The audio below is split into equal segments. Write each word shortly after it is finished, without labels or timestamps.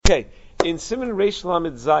Okay, in Siman Reish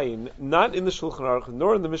Lamed Zayin, not in the Shulchan Aruch,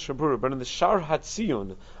 nor in the Mishnah Berurah, but in the Shar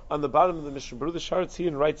Hatziyun, on the bottom of the Mishnah Berurah, the Shar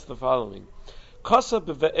Hatziyun writes the following: Kasa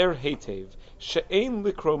b've'er hetev, she'ein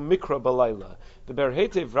likro mikra balayla. The Be'er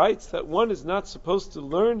Hetev writes that one is not supposed to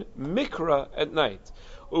learn mikra at night.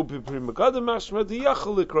 But the Pri Megadim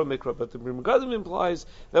implies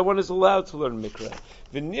that one is allowed to learn mikra.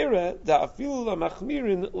 V'nira da'afilu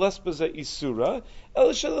lamachmirin lesbaza isura el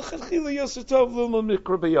shelachatchila yositov lilma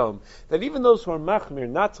mikra b'yom. That even those who are machmir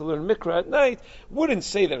not to learn mikra at night wouldn't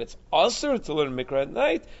say that it's asur to learn mikra at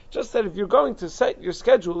night. Just that if you're going to set your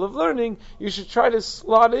schedule of learning, you should try to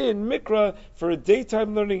slot in mikra for a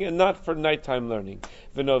daytime learning and not for nighttime learning.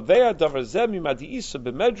 V'novea davar zeh mimadi isa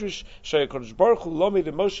b'medrash she'HaKadosh Baruch Hu lomed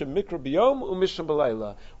Moshe mikra b'yom u'mishnah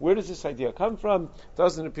b'layla. Where does this idea come from? It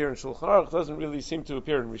doesn't appear in Shulchan Aruch. Doesn't really seem to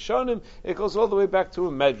appear in Rishonim. It goes all the way back to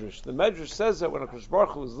a medrash. The medrash says that when HaKadosh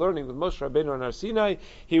Baruch Hu was learning with Moshe Rabbeinu on Har Sinai,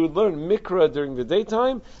 he would learn mikra during the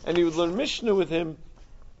daytime and he would learn mishnah with him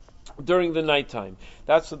during the nighttime.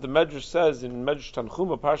 That's what the Medrash says in Medrash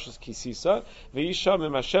Tanchuma Parshas Kisisa. V'yisha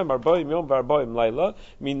mim Hashem arboim yom v'arboim laila.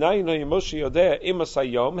 Minayin ha'yim Moshe yodea imas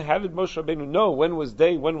hayom. How did Moshe Rabbeinu know when was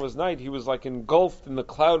day, when was night? He was like engulfed in the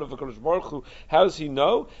cloud of HaKadosh Baruch Hu. How does he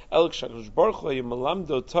know? El k'shakadosh Baruch Hu hayim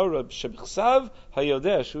malamdo Torah shebichsav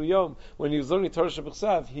hayodea shu yom. When he was learning Torah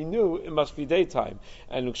shebichsav, he knew it must be daytime.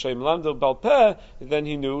 And k'shayim malamdo bal peh, then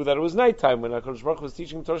he knew that it was nighttime. When HaKadosh Baruch Hu was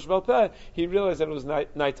teaching Torah shebal peh, he realized that it was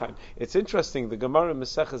nighttime. It's interesting, the Gemara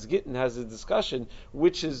Maseches Gittin has a discussion,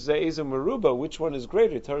 which is Ezer Meruba, which one is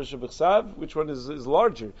greater, Torah Shebichsav, which one is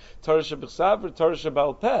larger, Torah Shebichsav or Torah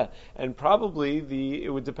Shebal Peh? And probably it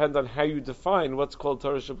would depend on how you define what's called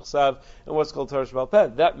Torah Shebichsav and what's called Torah Shebal Peh.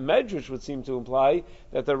 That medrash would seem to imply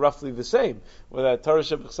that they're roughly the same. Where that Torah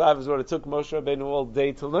Shebichsav is what it took Moshe Rabbeinu all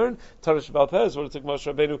day to learn, Torah Shebal Peh is what it took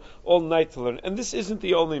Moshe Rabbeinu all night to learn. And this isn't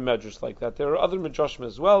the only medrash like that. There are other medrashim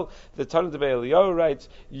as well. The Tanna Devei Eliyahu writes,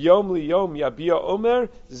 Yom li Yom Yabia Omer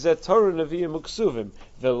Ze Torah Nevi'im Uksuvim.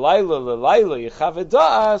 V'layla l'layla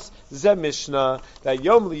Yechavedas Ze Mishnah. That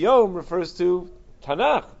Yom li Yom refers to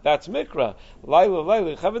Tanakh. That's Mikra. Laila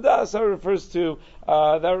Laila Chavadas that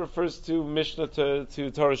refers to Mishnah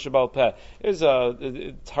to Torah Shebal Peh. There's a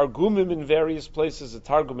Targumim in various places, a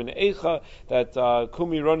Targum in Eicha, that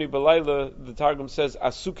Kumi Roni B'Laila, the Targum says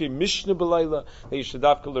Asuke Mishnah B'Laila, that you should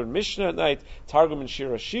have to learn Mishnah at night. Targum in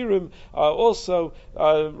Shir Hashirim also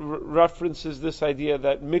references this idea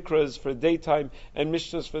that Mikra is for daytime and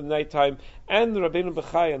Mishnah is for the nighttime. And the Rabbeinu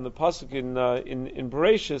Bechai and the pasuk in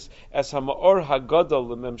Bereshis, as Hama'or Hagadol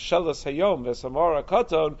Memshelas Hayom, as Hama'or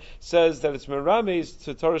Hakaton says that it's Merames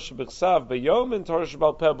to Torah Shebichsav Bayom and Torah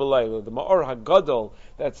Shebal Peh B'Layla. The Ma'or Hagadol,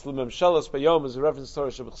 that's the Memshelas Bayom, is a reference to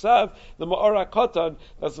Torah Shebichsav. The Ma'or Hakaton,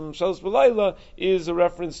 that's the Memshelas B'Layla, is a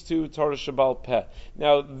reference to Torah Shebal Peh.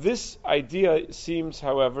 Now, this idea seems,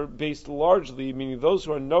 however, based largely, meaning those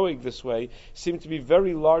who are knowing this way, seem to be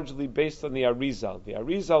very largely based on the Arizal. The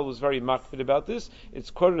Arizal was very makfid about this. It's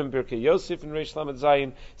quoted in Birkei Yosef in Reish Lamed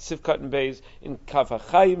Zayin, Sifkat and Beis, in Kav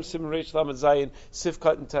HaChaim Siman Reish Lamed Zayin,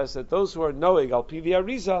 Sifkat and Tes, that those who are knowing, Al Pi the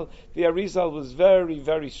Arizal was very,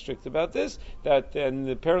 very strict about this, that, and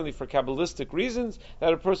apparently for Kabbalistic reasons,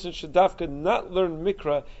 that a person should dafka not learn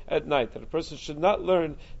Mikra at night, that a person should not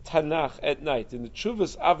learn Tanakh at night. In the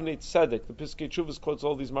Chuvas Avnei Tzedek, the Piskei Chuvas quotes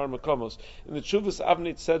all these Marmakomos. In the Chuvas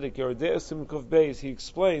Avnei Tzedek, Yordei Sim Kuf Beis, he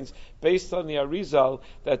explains, based on the Arizal,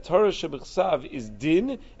 that Torah Shebichsav is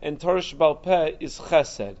din and Torah Shebal Peh is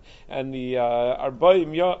chesed. And the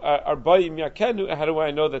Arbaim Yakenu, how do I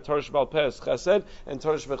know that Torah Shebal Peh is chesed and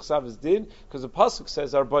Torah Shebichsav is din? Because the pasuk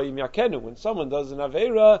says Arbaim Yakenu. When someone does an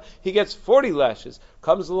Aveira, he gets 40 lashes.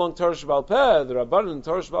 Comes along Torah Shebal Peh, the Rabbanan and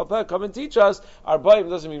Torah Shebal Peh come and teach us, Arbaim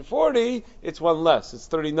doesn't mean 40, it's one less, it's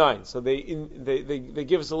 39. So they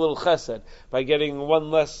give us a little chesed by getting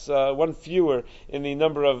one fewer in the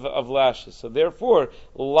number of lashes. So therefore,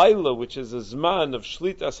 Laila, which is a zman of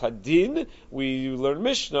shlitas hadin, we learn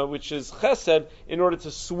Mishnah, which is chesed, in order to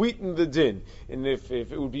sweeten the din. And if it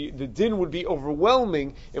would be, the din would be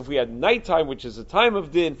overwhelming if we had nighttime, which is a time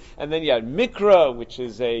of din, and then you had mikra, which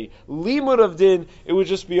is a limud of din, it would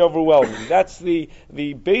just be overwhelming. That's the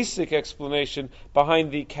basic explanation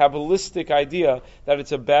behind the Kabbalistic idea that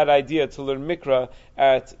it's a bad idea to learn mikra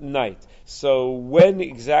at night. So when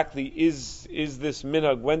exactly is this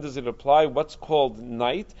minhag? When does it apply? What's called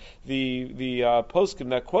night? The poskim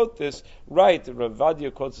that quote this, right? Rav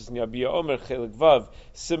Vadia quotes this in Yabia Omer Chelik Vav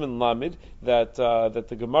Siman Lamed, that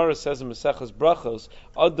the Gemara says in Maseches Brachos,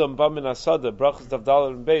 Adam Bamin Asada Brachos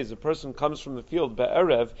Davdal and Beis. A person comes from the field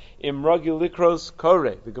be'erev imragi likros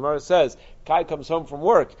kore. The Gemara says guy comes home from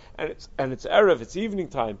work and it's erev, it's evening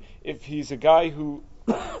time. If he's a guy who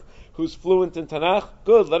who's fluent in Tanakh,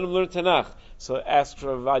 good, let him learn Tanakh. So ask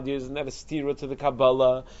Rav Ovadia, isn't that a stira to the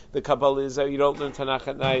Kabbalah? The Kabbalah is that you don't learn Tanakh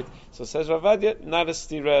at night. So says Rav Ovadia, not a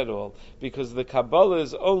stira at all, because the Kabbalah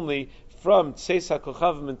is only from Tseis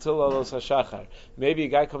HaKochavim until Alos HaShachar. Maybe a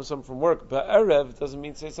guy comes home from work, but Erev doesn't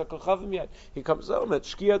mean Tseis HaKochavim yet. He comes home at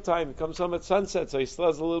Shkia time, he comes home at sunset, so he still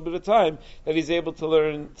has a little bit of time that he's able to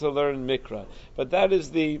learn Mikra. But that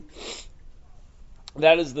is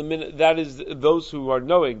those who are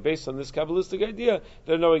knowing based on this Kabbalistic idea.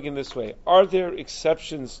 They're knowing in this way. Are there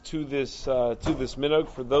exceptions to this minhag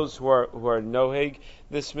for those who are noheg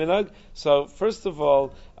this minhag? So first of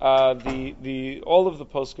all, the all of the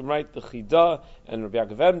poskim, right, the Chida and Rabbi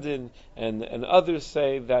Yaakov Emden and others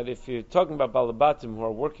say that if you're talking about balabatim who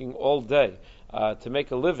are working all day to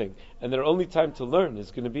make a living, and their only time to learn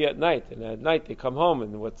is going to be at night, and at night they come home,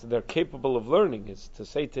 and what they're capable of learning is to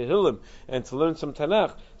say Tehillim and to learn some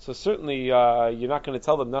Tanakh. So certainly you're not going to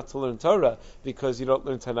tell them not to learn Torah because you don't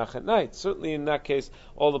learn Tanakh at night. Certainly in that case,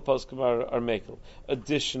 all the poskim are mekel.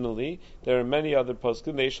 Additionally, there are many other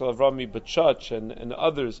poskim, the Eshel Avrami Bachach and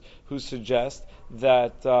others who suggest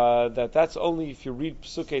that that's only if you read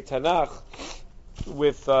Psukei Tanakh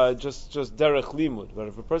with just derech limud. But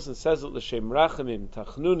if a person says it l'shem rachamim,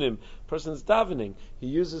 tachnunim, person's davening, he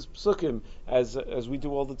uses psukim as we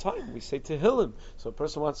do all the time. We say Tehillim. So a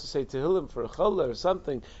person wants to say Tehillim for a cholah or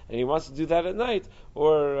something, and he wants to do that at night,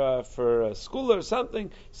 or for a school or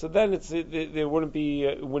something. So then there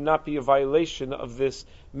would not be a violation of this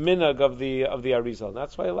minhag of the Arizal. And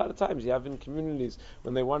that's why a lot of times you have in communities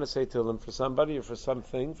when they want to say Tehillim for somebody or for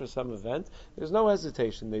something, for some event, there's no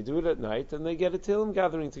hesitation. They do it at night, and they get a Tehillim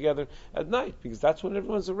gathering together at night, because that's when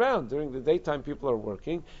everyone's around. During the daytime, people are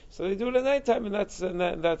working, so they do it at nighttime, and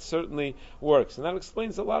that certainly works. And that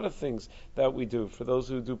explains a lot of things that we do. For those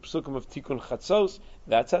who do psukim of Tikkun Chatzos,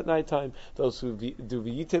 that's at nighttime. Those who do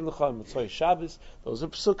V'yitein L'cha Motzei Shabbos, those are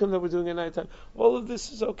psukim that we're doing at nighttime. All of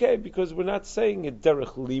this is okay, because we're not saying it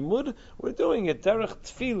derech limud, we're doing it derech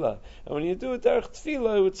tefillah. And when you do it derech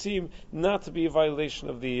tefillah, it would seem not to be a violation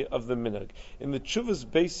of the minhag. In the Tshuvas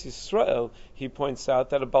Beis Yisrael, he points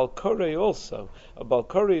out that a Balkorei also, a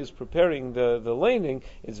Balkorei is preparing the laning.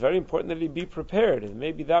 It's very important that he be prepared, and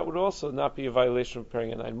maybe that would also not be a violation of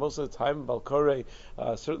preparing at night. Most of the time, Balkorei,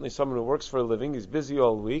 certainly someone who works for a living, is busy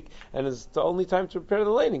all week, and the only time to prepare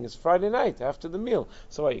the laning is Friday night after the meal.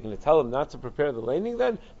 So what, you're going to tell him not to prepare the laning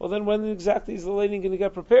then? Well, then when exactly is the laning going to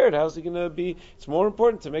get prepared? How's he going to be? It's more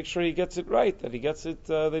important to make sure he gets it right, that he gets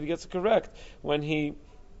it correct when he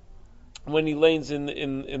lanes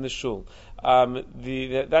in the shul.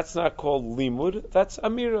 That's not called limud. That's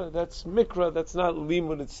amira. That's mikra. That's not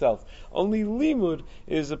limud itself. Only limud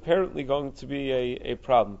is apparently going to be a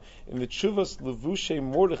problem. In the Tshuvas Levushe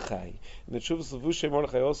Mordechai,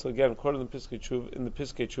 also again according to the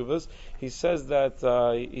Piskei Tshuvas, he says that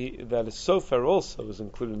that a sofer also is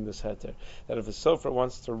included in this heter. That if a sofer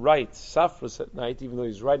wants to write safras at night, even though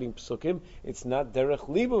he's writing psukim, it's not derech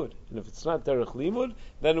limud. And if it's not derech limud,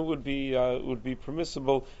 then it would be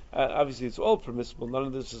permissible. Obviously, it's all permissible. None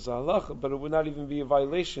of this is halacha, but it would not even be a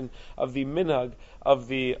violation of the minhag of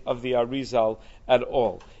the Arizal at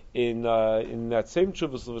all. In that same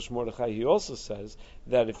Tshuvas Levush Mordechai, he also says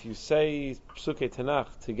that if you say Psukei Tanakh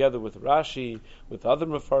together with Rashi, with other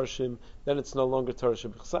Mefarshim, then it's no longer Torah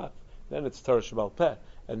Shebichsav. Then it's Torah Shebal Peh.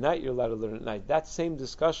 And that you're allowed to learn at night. That same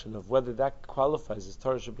discussion of whether that qualifies as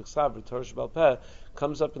Torah Shebichsav or Torah Shebal Peh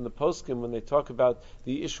comes up in the poskim when they talk about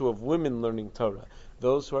the issue of women learning Torah.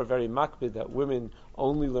 Those who are very makbid that women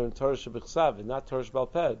only learn Torah Shebichsav and not Torah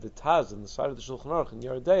Shebal Peh, the Taz on the side of the Shulchan Aruch in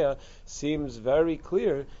Yeridea seems very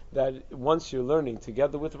clear that once you're learning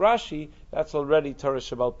together with Rashi, that's already Torah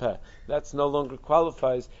Shebal Peh. That's no longer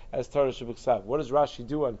qualifies as Torah Shebichsav. What does Rashi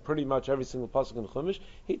do on pretty much every single pasuk in the Chumash?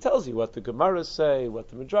 He tells you what the Gemaras say, what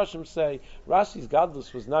the Midrashim say. Rashi's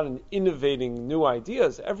Gadlus was not in innovating new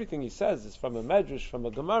ideas. Everything he says is from a Medrash, from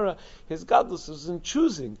a Gemara. His Gadlus was in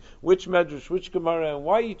choosing which Medrash, which Gemara, and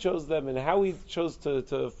why he chose them, and how he chose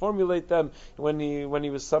to formulate them when he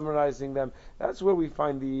was summarizing them. That's where we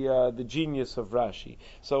find the genius of Rashi.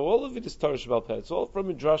 So all of it is Torah Shebal Peh. It's all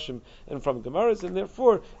from Midrashim and from Gemaras, and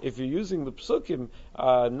therefore, if you're using the Psukim,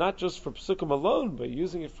 not just for Psukim alone, but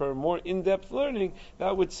using it for more in-depth learning,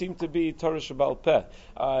 that would seem to be Torah Shebal Peh,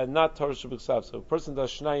 not Torah Shebichsav. So a person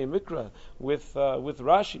does Shnai and Mikra with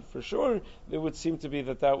Rashi, for sure, it would seem to be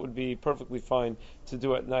that would be perfectly fine to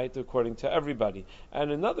do at night according to everybody.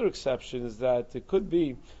 And another exception is that it could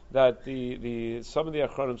be that some of the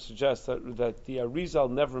Achronim suggest that the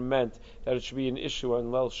Arizal never meant that it should be an issue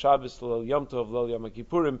on Leil Shabbos, Leil Yom Tov, Leil Yom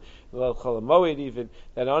Kippurim, Leil Chol HaMoed even,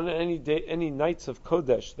 that on any day, any nights of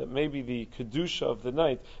Kodesh, that maybe the Kedusha of the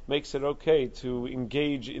night makes it okay to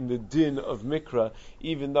engage in the din of Mikra,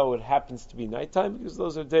 even though it happens to be nighttime, because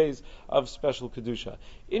those are days of special Kedusha.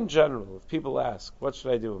 In general, if people ask, what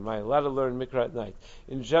should I do? Am I allowed to learn Mikra at night?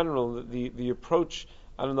 In general, the approach,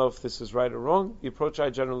 I don't know if this is right or wrong. The approach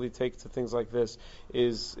I generally take to things like this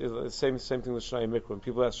is the same thing with Shnai Mikra. When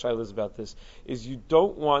people ask Shailas about this, is you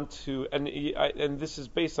don't want to, and this is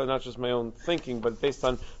based on not just my own thinking, but based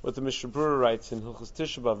on what the Mishnah Berurah writes in Hilchos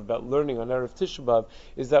Tisha B'Av about learning on Erev Tisha B'Av,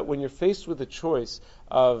 is that when you're faced with a choice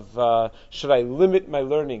of should I limit my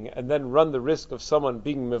learning and then run the risk of someone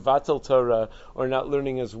being mevatel Torah or not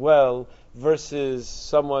learning as well, versus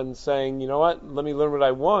someone saying, you know what, let me learn what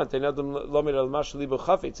I want, and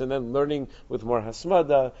then learning with more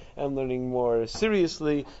hasmada and learning more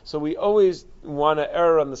seriously. So we always want to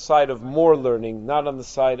err on the side of more learning, not on the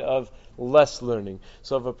side of less learning.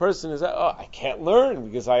 So if a person is, I can't learn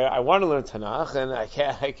because I want to learn Tanakh, and I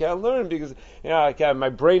can't learn because my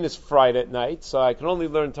brain is fried at night, so I can only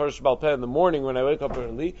learn Torah Sheba'al Peh in the morning when I wake up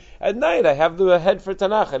early. At night I have the head for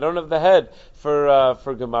Tanakh, I don't have the head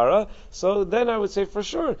for Gemara. So then I would say for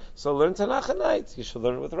sure, so learn Tanakh at night. You should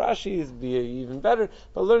learn it with Rashi, it'd be even better,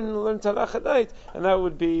 but learn Tanakh at night, and that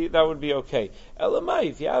would be okay.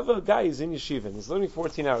 Elamai, if you have a guy who's in yeshiva and he's learning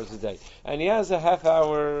 14 hours a day, and he has a half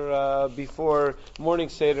hour before morning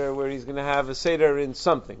Seder where he's going to have a Seder in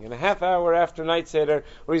something, and a half hour after night Seder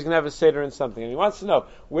where he's going to have a Seder in something, and he wants to know,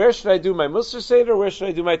 where should I do my Musar Seder, where should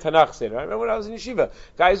I do my Tanakh Seder? I remember when I was in yeshiva,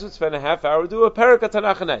 guys would spend a half hour, do a parak of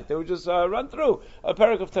Tanakh at night. They would just run through a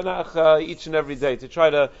parak of Tanakh each and every day to try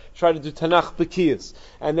to do Tanakh B'kiyas.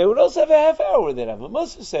 And they would also have a half hour where they'd have a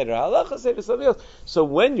Musar Seder, Halacha Seder, something else. So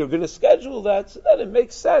when you're going to schedule that, so then it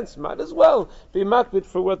makes sense, might as well be makbid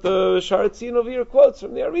for what the Sharatzin over here quotes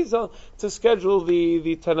from the Arizal, to schedule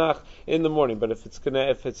the Tanakh in the morning. But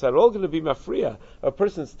if it's at all going to be mafriya, a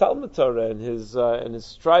person's Talmud Torah and his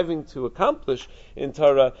striving to accomplish in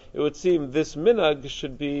Torah, it would seem this minhag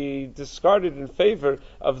should be discarded in favor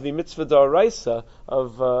of the mitzvah d'oraisa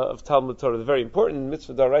of Talmud Torah, the very important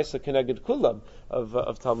mitzvah d'oraisa keneged kulam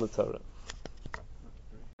of Talmud Torah.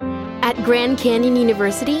 At Grand Canyon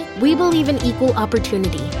University, we believe in equal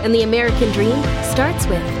opportunity, and the American dream starts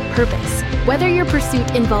with purpose. Whether your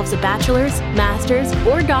pursuit involves a bachelor's, master's,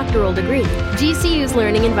 or doctoral degree, GCU's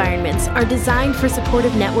learning environments are designed for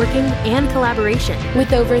supportive networking and collaboration.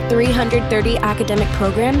 With over 330 academic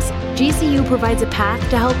programs, GCU provides a path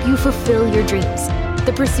to help you fulfill your dreams.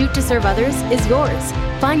 The pursuit to serve others is yours.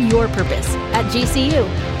 Find your purpose at GCU.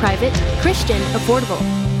 Private, Christian, affordable.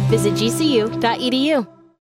 Visit gcu.edu.